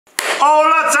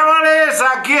Hola chavales,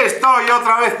 aquí estoy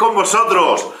otra vez con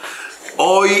vosotros.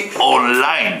 Hoy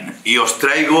online y os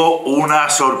traigo una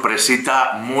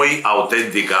sorpresita muy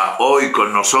auténtica. Hoy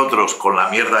con nosotros, con la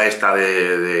mierda esta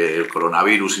del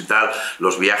coronavirus y tal,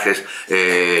 los viajes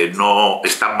no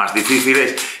están más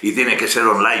difíciles y tiene que ser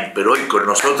online, pero hoy con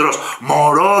nosotros,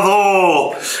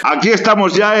 Morodo. Aquí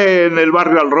estamos ya en el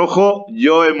Barrio al Rojo,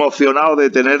 yo emocionado de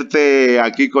tenerte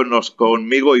aquí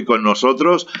conmigo y con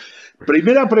nosotros.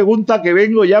 Primera pregunta que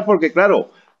vengo ya porque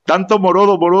claro, tanto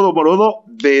Morodo,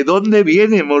 ¿de dónde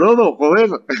viene Morodo, joder?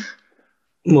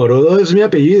 Morodo es mi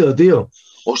apellido, tío.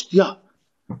 ¡Hostia!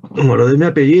 Morodo es mi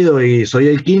apellido y soy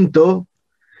el quinto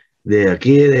de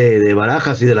aquí, de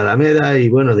Barajas y de la Alameda, y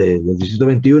bueno, del distrito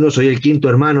 21, soy el quinto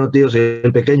hermano, tío, soy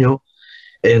el pequeño.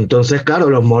 Entonces, claro,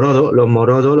 el morodo,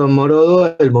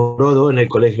 en el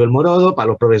colegio el morodo, para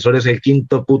los profesores el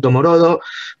quinto puto morodo,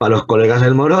 para los colegas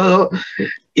el morodo,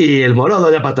 y el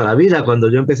morodo ya para toda la vida. Cuando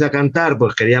yo empecé a cantar,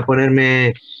 pues quería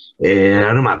ponerme,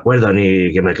 no me acuerdo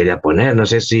ni qué me quería poner, no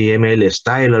sé si ML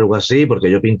Style o algo así,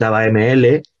 porque yo pintaba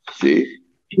ML. Sí.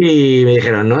 Y me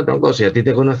dijeron, no, tronco, si a ti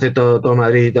te conoce todo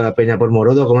Madrid y toda la peña por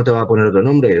Morodo, ¿cómo te va a poner otro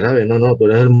nombre? ¿Sabes? No, tú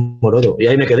eres el Morodo. Y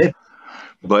ahí me quedé.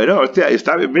 Bueno, hostia,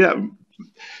 está bien, mira.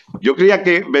 Yo creía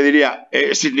que me diría,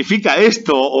 significa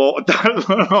esto o tal.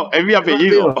 No, es mi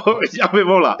apellido. Tío, Ya me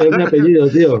mola. es mi apellido,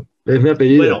 tío. Es mi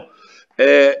apellido. Bueno,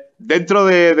 dentro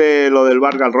de lo del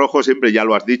Barrio al Rojo, siempre ya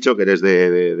lo has dicho, que eres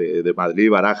de Madrid,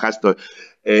 Barajas.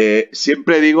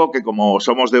 Siempre digo que como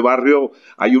somos de barrio,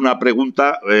 hay una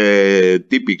pregunta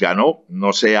típica, ¿no?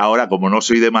 No sé ahora, como no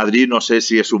soy de Madrid, no sé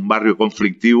si es un barrio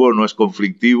conflictivo o no es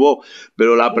conflictivo,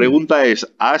 pero la pregunta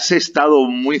es, ¿has estado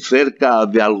muy cerca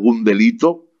de algún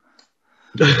delito?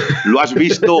 ¿Lo has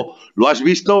visto? ¿Lo has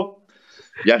visto?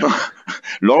 Ya no.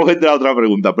 Luego vendrá otra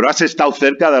pregunta, ¿pero has estado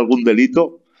cerca de algún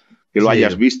delito que lo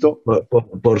hayas visto?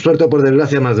 Por suerte o por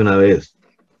desgracia, más de una vez.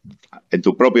 En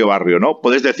tu propio barrio, ¿no?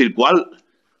 ¿Puedes decir cuál?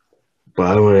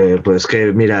 Pues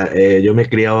que, mira, yo me he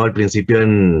criado al principio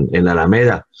en la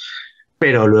Alameda,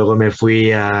 pero luego me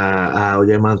fui a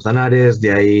Ollanta Manzanares,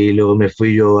 de ahí luego me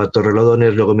fui yo a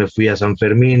Torrelodones, luego me fui a San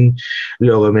Fermín,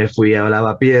 luego me fui a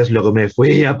Lavapiés, luego me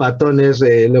fui a Patones,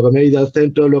 luego me he ido al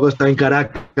centro, luego estaba en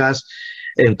Caracas.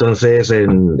 Entonces,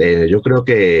 yo creo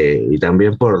que, y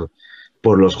también por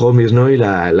los homies, ¿no? Y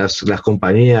las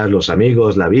compañías, los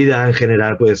amigos, la vida en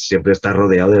general, pues siempre está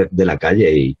rodeado de la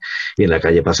calle y en la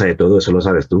calle pasa de todo, eso lo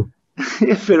sabes tú.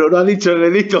 Pero no ha dicho el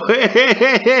delito. Es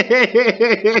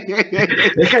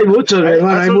que hay muchos,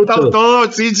 hermano, hay muchos.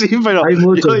 Todo, sí, pero hay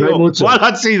muchos, digo, hay muchos. ¿Cuál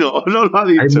ha sido? No lo ha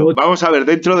dicho. Vamos a ver,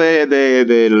 dentro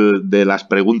de las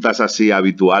preguntas así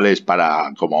habituales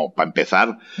para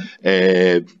empezar,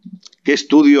 ¿qué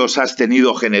estudios has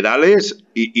tenido generales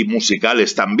y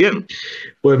musicales también?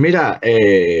 Pues mira,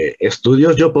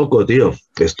 estudios yo poco, tío.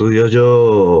 Estudios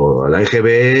yo a la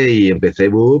EGB y empecé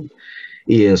BUP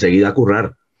y enseguida a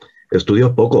currar.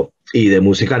 Estudios poco. Y de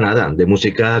música nada. De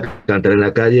música cantar en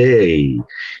la calle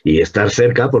y estar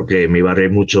cerca, porque en mi barrio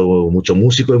hay mucho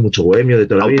músico y mucho bohemio de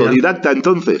toda la vida. ¿Autodidacta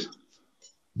entonces?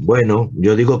 Bueno,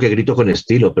 yo digo que grito con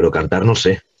estilo, pero cantar no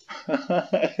sé.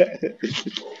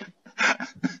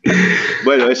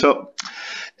 Bueno, eso...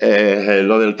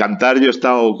 lo del cantar, yo he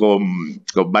estado con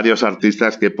varios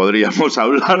artistas que podríamos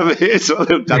hablar de eso,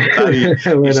 del cantar, y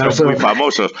bueno, son muy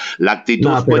famosos. La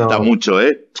actitud cuenta mucho,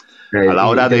 ¿eh? A la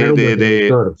hora de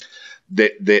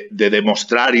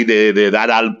demostrar y de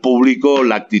dar al público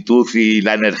la actitud y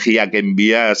la energía que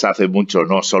envías hace mucho,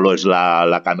 no solo es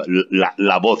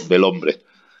la voz del hombre.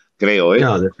 Creo, ¿eh?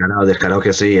 No, descarado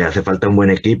que sí, hace falta un buen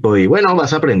equipo y bueno,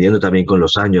 vas aprendiendo también con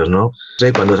los años, ¿no?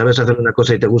 Sí, cuando sabes hacer una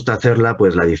cosa y te gusta hacerla,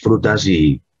 pues la disfrutas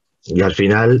y al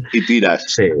final... Y tiras.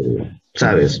 Sí,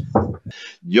 ¿sabes?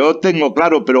 Yo tengo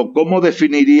claro, pero ¿cómo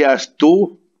definirías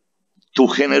tú tu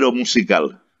género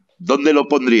musical? ¿Dónde lo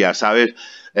pondrías? ¿Sabes?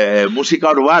 ¿Música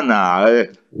urbana?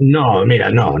 No, mira,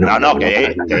 no,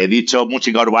 que he dicho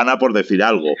música urbana por decir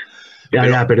algo.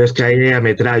 Ya, pero es que ahí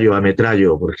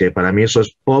ametrallo, porque para mí eso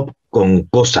es pop con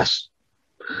cosas,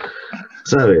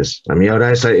 ¿sabes? A mí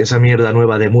ahora esa mierda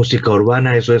nueva de música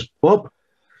urbana, eso es pop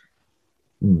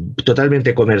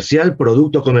totalmente comercial,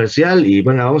 producto comercial, y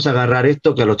bueno, vamos a agarrar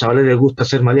esto, que a los chavales les gusta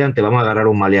ser maleante, vamos a agarrar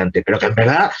un maleante, pero que en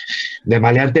verdad de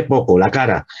maleante poco, la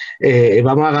cara.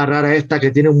 Vamos a agarrar a esta que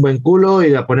tiene un buen culo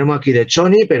y la ponemos aquí de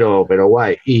choni, pero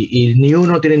guay. Y ni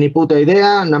uno tiene ni puta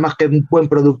idea, nada más que un buen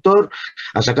productor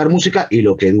a sacar música y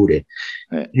lo que dure.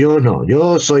 Yo no,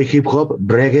 yo soy hip hop,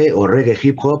 reggae o reggae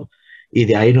hip hop, y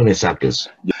de ahí no me saques.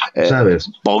 ¿Sabes?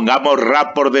 Pongamos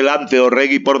rap por delante o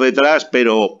reggae por detrás,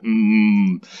 pero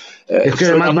Es que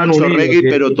suena además van mucho unidos. reggae,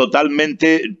 pero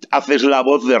totalmente haces la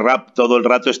voz de rap, todo el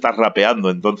rato estás rapeando,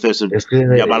 entonces Es que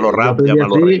llámalo yo rap, aprendí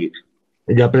llámalo así. reggae.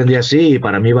 Yo aprendí así y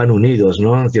para mí van unidos,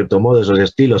 ¿no? En cierto modo, esos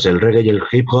estilos, el reggae y el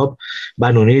hip hop,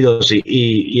 van unidos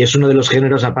y es uno de los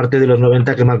géneros, aparte de los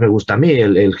 90, que más me gusta a mí,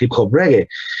 el hip hop reggae. Eh,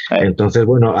 Entonces,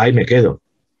 bueno, ahí me quedo.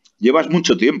 Llevas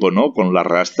mucho tiempo, ¿no?, con las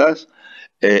rastas.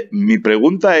 Mi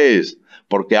pregunta es,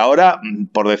 porque ahora,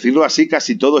 por decirlo así,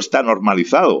 casi todo está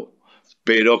normalizado.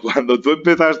 Pero cuando tú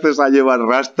empezaste a llevar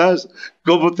rastas,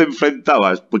 ¿cómo te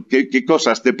enfrentabas? Pues, ¿qué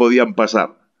cosas te podían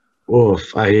pasar?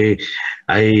 Uf,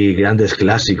 hay grandes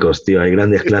clásicos, tío, hay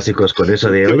grandes clásicos con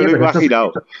eso de, Que me oye, lo he pero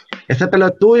imaginado. ¿este pelo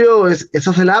es tuyo?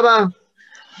 ¿Eso se lava?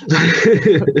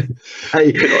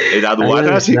 hay, Pero en hay grandes aduanas,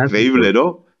 clásicos. increíble,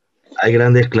 ¿no? Hay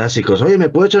grandes clásicos. Oye, ¿me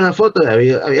puedo echar una foto?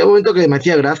 Había un momento que me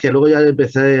hacía gracia. Luego ya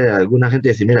empecé a alguna gente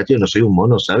a decir, mira, tío, no soy un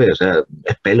mono, ¿sabes? O sea,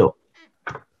 es pelo.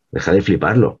 Deja de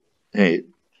fliparlo. Eh,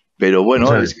 pero bueno,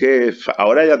 ¿Sabes? es que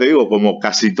ahora ya te digo, como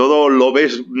casi todo lo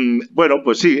ves, bueno,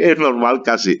 pues sí, es normal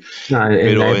casi. No, en la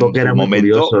Pero en época su era muy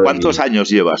momento, curioso ¿cuántos y años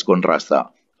llevas con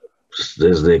rasta? pues,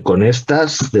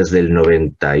 desde el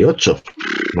 98,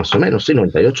 más o menos, sí,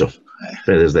 98.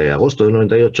 Desde agosto del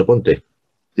 98, ponte.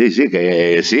 Sí, sí,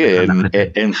 que sí,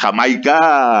 en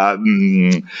Jamaica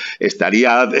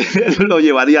estaría, lo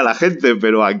llevaría la gente,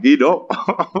 pero aquí no.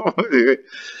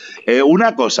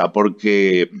 Una cosa,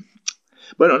 porque,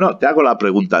 bueno, no, te hago la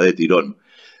pregunta de tirón.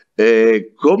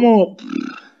 ¿Cómo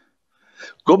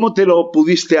te lo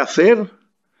pudiste hacer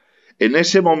en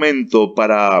ese momento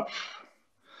para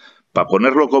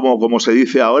ponerlo como se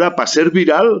dice ahora, para ser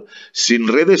viral sin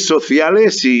redes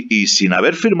sociales y sin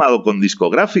haber firmado con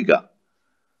discográfica?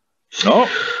 ¿No?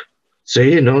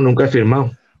 Sí, no, nunca he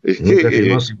firmado. Es Nunca he que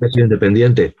firmado, siempre he sido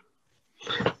independiente.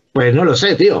 Pues no lo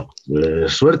sé, tío.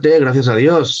 Suerte, gracias a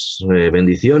Dios.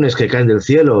 Bendiciones que caen del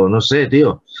cielo, no sé,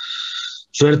 tío.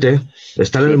 Suerte,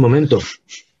 estar en el momento.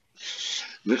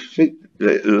 sí,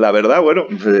 la verdad, bueno,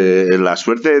 la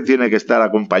suerte tiene que estar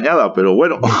acompañada, pero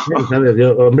bueno. No sé, ¿sabes?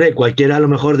 Hombre, cualquiera a lo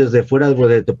mejor desde fuera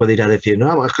te puede ir a decir,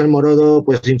 no, es que el morodo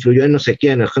pues influyó en no sé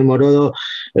quién, es que el morodo,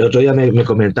 el otro día me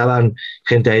comentaban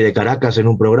gente ahí de Caracas en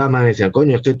un programa, me decían,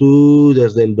 coño, es que tú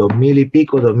desde el 2000 y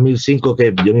pico, 2005,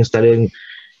 que yo me instalé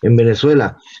en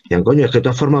Venezuela, decían, coño, es que tú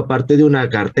has formado parte de una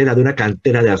cartera, de una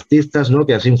cantera de artistas, ¿no?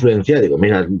 Que has influenciado. Digo,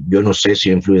 mira, yo no sé si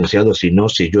he influenciado, si no,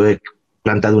 si yo he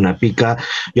plantado una pica,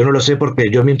 yo no lo sé porque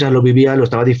yo mientras lo vivía lo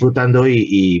estaba disfrutando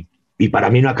y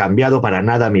para mí no ha cambiado para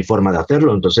nada mi forma de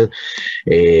hacerlo. Entonces,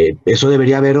 eso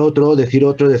debería haber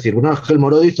decir, bueno, Ángel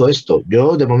Morodo hizo esto.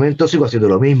 Yo de momento sigo haciendo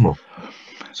lo mismo,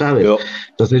 ¿sabes? Pero,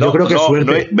 Entonces yo creo que es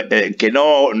suerte. que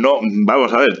no,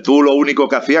 vamos a ver, tú lo único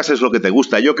que hacías es lo que te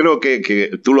gusta. Yo creo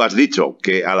que tú lo has dicho,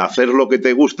 que al hacer lo que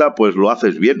te gusta, pues lo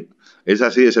haces bien. Es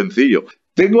así de sencillo.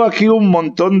 Tengo aquí un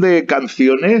montón de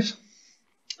canciones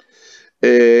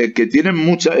que tienen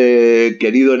mucha,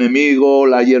 Querido Enemigo,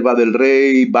 La Hierba del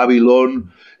Rey,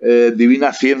 Babilón,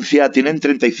 Divina Ciencia, tienen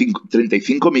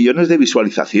 35 millones de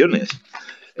visualizaciones.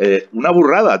 Una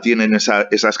burrada tienen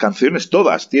esas canciones,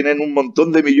 todas, tienen un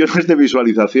montón de millones de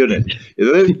visualizaciones.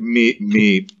 Entonces,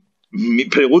 mi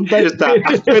pregunta está,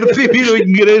 ¿has percibido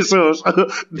ingresos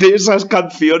de esas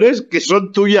canciones que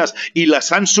son tuyas y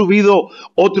las han subido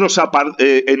otros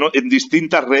en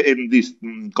distintas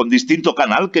con distinto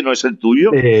canal que no es el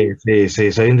tuyo?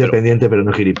 Sí, soy independiente, pero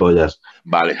no gilipollas.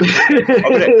 Vale.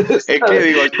 Hombre, es que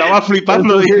digo, estaba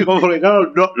flipando, digo, porque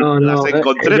claro, no, las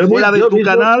encontré fuera de tu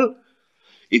canal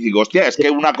y digo, hostia, es que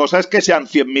una cosa es que sean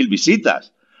 100.000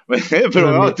 visitas.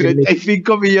 Pero no,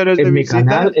 35 millones de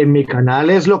visitas. En mi canal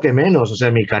es lo que menos. O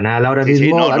sea, mi canal ahora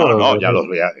mismo, no, claro, no, ya los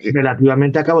veo.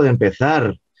 relativamente acabo de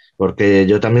empezar, porque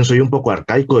yo también soy un poco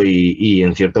arcaico y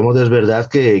en cierto modo es verdad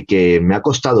que me ha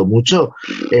costado mucho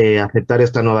aceptar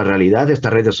esta nueva realidad,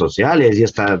 estas redes sociales y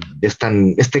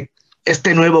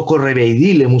este nuevo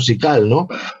correveidile musical, ¿no?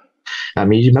 A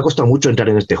mí me ha costado mucho entrar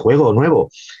en este juego nuevo.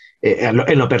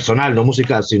 En lo personal, no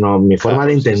musical, sino mi forma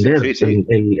de entender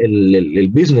el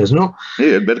business, ¿no? Sí,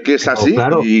 ver que es así,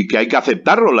 claro, y que hay que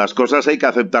aceptarlo, las cosas hay que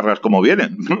aceptarlas como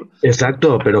vienen.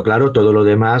 Exacto, pero claro, todo lo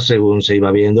demás, según se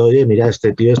iba viendo, oye, mira,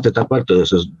 este tío, este tal cual, todo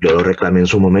eso yo lo reclamé en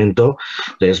su momento.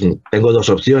 Entonces, tengo dos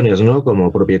opciones, ¿no?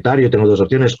 Como propietario tengo dos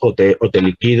opciones, o te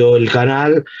liquido el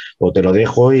canal, o te lo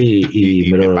dejo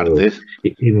y me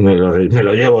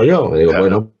lo llevo yo. Digo, claro,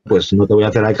 bueno, pues no te voy a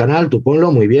hacer al canal, tú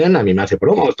ponlo muy bien, a mí me hace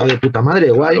promo, está de puta madre,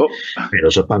 guay, claro, pero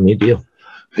eso es para mí, tío.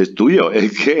 Es tuyo,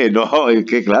 es que no, es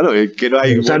que claro, es que no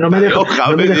hay... O sea, no me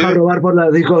deja robar por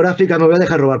la discográfica, me voy a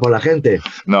dejar robar por la gente.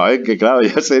 No, es que claro,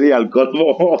 ya sería el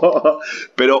colmo.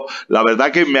 Pero la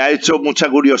verdad que me ha hecho mucha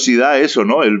curiosidad eso,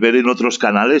 ¿no? El ver en otros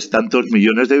canales tantos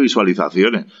millones de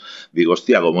visualizaciones. Digo,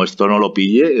 hostia, como esto no lo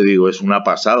pille, digo, es una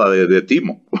pasada de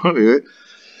timo.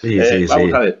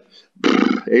 Vamos a ver.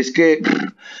 Es que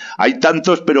hay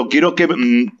tantos, pero quiero que...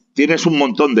 tienes un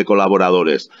montón de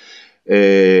colaboradores.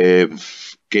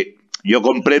 Que yo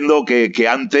comprendo que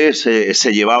antes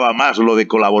se llevaba más lo de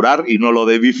colaborar y no lo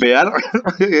de bifear,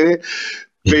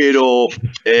 pero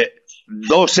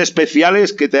dos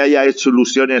especiales que te haya hecho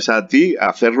ilusiones a ti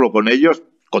hacerlo con ellos,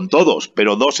 con todos,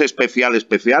 pero dos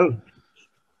especial.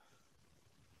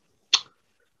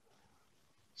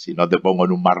 Si no te pongo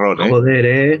en un marrón, ¿eh?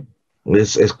 Joder,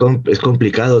 es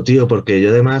complicado, tío, porque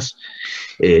yo además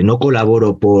no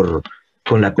colaboro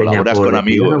con la peña. Colaboras con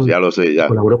amigos, ya lo sé, ya.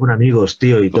 Colaboro con amigos,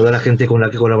 tío, y toda la gente con la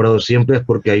que he colaborado siempre es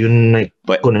porque hay una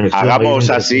conexión.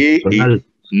 Hagamos así y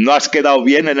no has quedado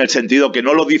bien en el sentido que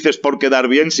no lo dices por quedar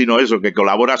bien, sino eso, que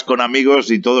colaboras con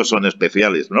amigos y todos son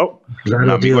especiales, ¿no? Claro, un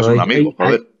amigo tío, es un amigo,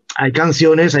 joder. Hay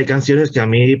canciones que a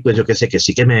mí, pues yo que sé, que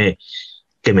sí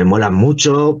que me molan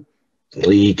mucho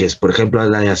y que es, por ejemplo,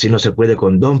 la de Así no se puede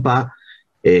con Dompa,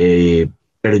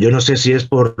 pero yo no sé si es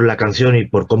por la canción y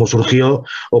por cómo surgió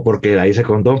o porque la hice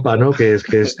con Dompa, ¿no? Que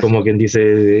es como quien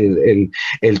dice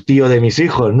el tío de mis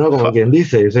hijos, ¿no? Como quien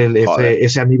dice, es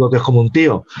ese amigo que es como un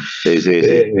tío. Sí.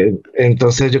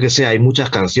 Entonces, yo que sé, hay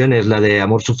muchas canciones, la de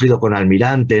Amor sufrido con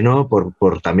Almirante, ¿no?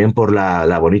 También por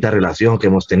la bonita relación que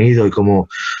hemos tenido y cómo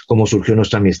surgió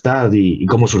nuestra amistad y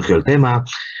cómo surgió el tema.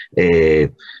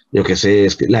 Yo que sé,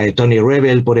 la de Tony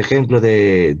Rebel, por ejemplo,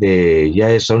 de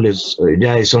Ya is only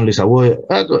a way,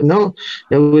 no,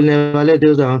 I will never let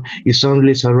you down, it's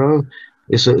only around.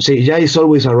 Sí, Ya is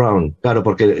always around, claro,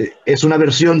 porque es una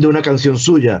versión de una canción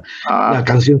suya. La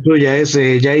canción suya es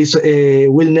Ya is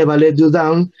will never let you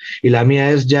down y la mía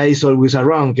es Ya is always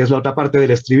around, que es la otra parte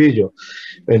del estribillo.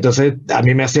 Entonces, a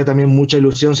mí me hacía también mucha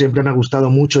ilusión, siempre me ha gustado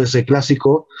mucho ese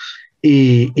clásico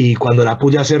y cuando la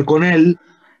pude hacer con él,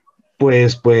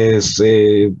 pues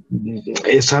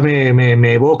esa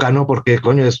me evoca, ¿no? Porque,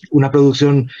 coño, es una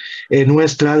producción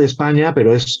nuestra de España,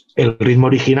 pero es el ritmo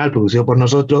original producido por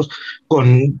nosotros,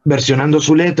 versionando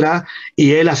su letra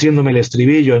y él haciéndome el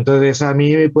estribillo. Entonces a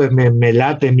mí pues me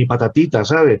late en mi patatita,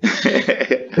 ¿sabes?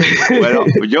 Bueno,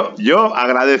 yo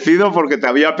agradecido porque te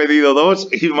había pedido dos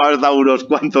y me has dado unos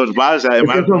cuantos más.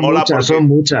 Además, es que mola porque... son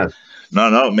muchas. No,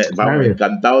 vamos,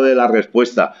 encantado de la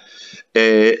respuesta.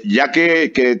 Ya que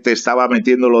te estaba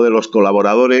metiendo lo de los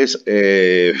colaboradores,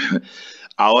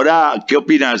 ahora, ¿qué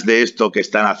opinas de esto que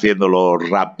están haciendo los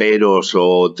raperos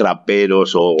o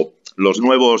traperos o los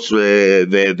nuevos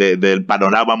del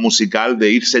panorama musical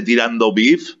de irse tirando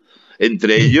beef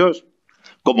entre ellos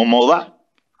como moda?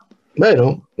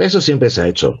 Bueno, eso siempre se ha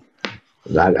hecho.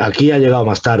 Aquí ha llegado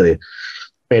más tarde,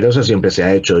 pero eso siempre se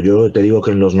ha hecho. Yo te digo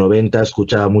que en los 90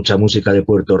 escuchaba mucha música de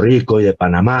Puerto Rico y de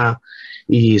Panamá,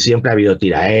 y siempre ha habido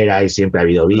tiraera y siempre ha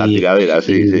habido beef. La tiradera,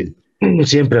 sí.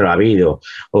 Siempre lo ha habido.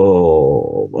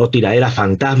 O tiradera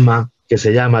fantasma, que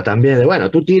se llama también. De, bueno,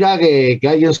 tú tira que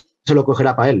alguien se lo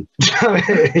cogerá para él, ¿sabes?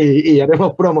 y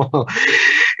haremos promo.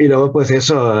 Y luego, pues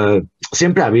eso,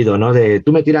 siempre ha habido, ¿no? De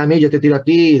tú me tiras a mí, yo te tiro a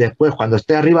ti, y después, cuando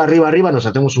esté arriba, nos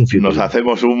hacemos un feud. Nos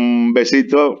hacemos un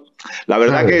besito. La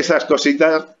verdad que esas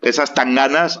cositas, esas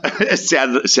tanganas,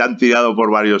 se han tirado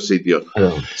por varios sitios.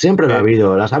 Claro, siempre lo ha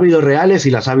habido. Las ha habido reales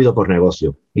y las ha habido por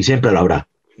negocio. Y siempre lo habrá.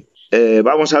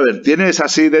 Vamos a ver, ¿tienes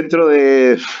así dentro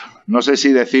de, no sé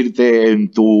si decirte,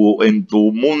 en tu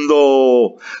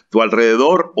mundo, tu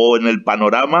alrededor o en el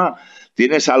panorama,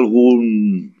 ¿tienes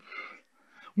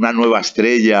una nueva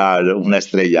estrella,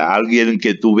 alguien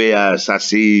que tú veas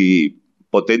así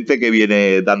potente que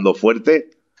viene dando fuerte?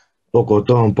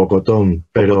 Pocotón,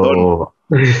 pero...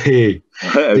 Sí.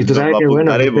 Y tú sabes que,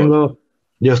 bueno,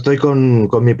 yo estoy con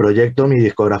mi proyecto, mi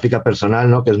discográfica personal,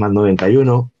 ¿no? Que es Más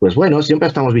 91. Pues bueno, siempre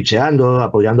estamos bicheando,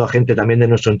 apoyando a gente también de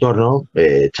nuestro entorno,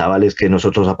 chavales que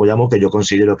nosotros apoyamos, que yo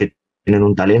considero que tienen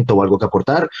un talento o algo que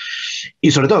aportar,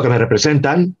 y sobre todo que me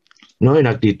representan, ¿no? En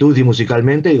actitud y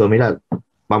musicalmente, digo, mira,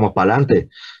 vamos para adelante,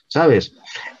 ¿sabes?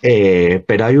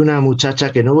 Pero hay una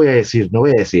muchacha que no voy a decir, no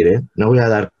voy a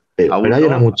dar, pero hay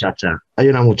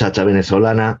una muchacha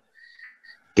venezolana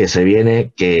que se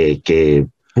viene, que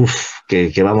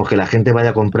vamos, que la gente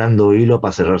vaya comprando hilo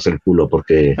para cerrarse el culo,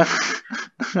 porque...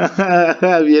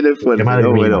 Viene fuerte,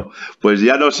 ¿no? Bueno, pues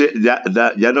ya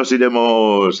nos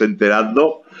iremos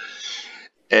enterando.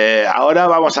 Ahora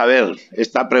vamos a ver,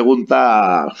 esta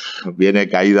pregunta viene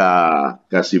caída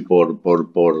casi por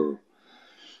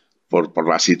por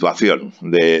la situación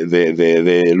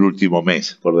del último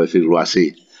mes, por decirlo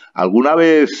así. ¿Alguna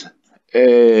vez,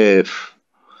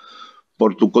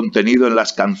 por tu contenido en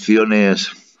las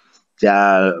canciones, te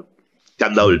han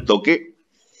dado el toque?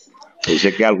 Pues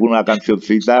sé que alguna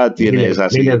cancioncita tienes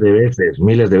así.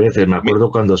 Miles de veces. Me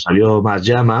acuerdo cuando salió Más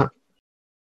Llama,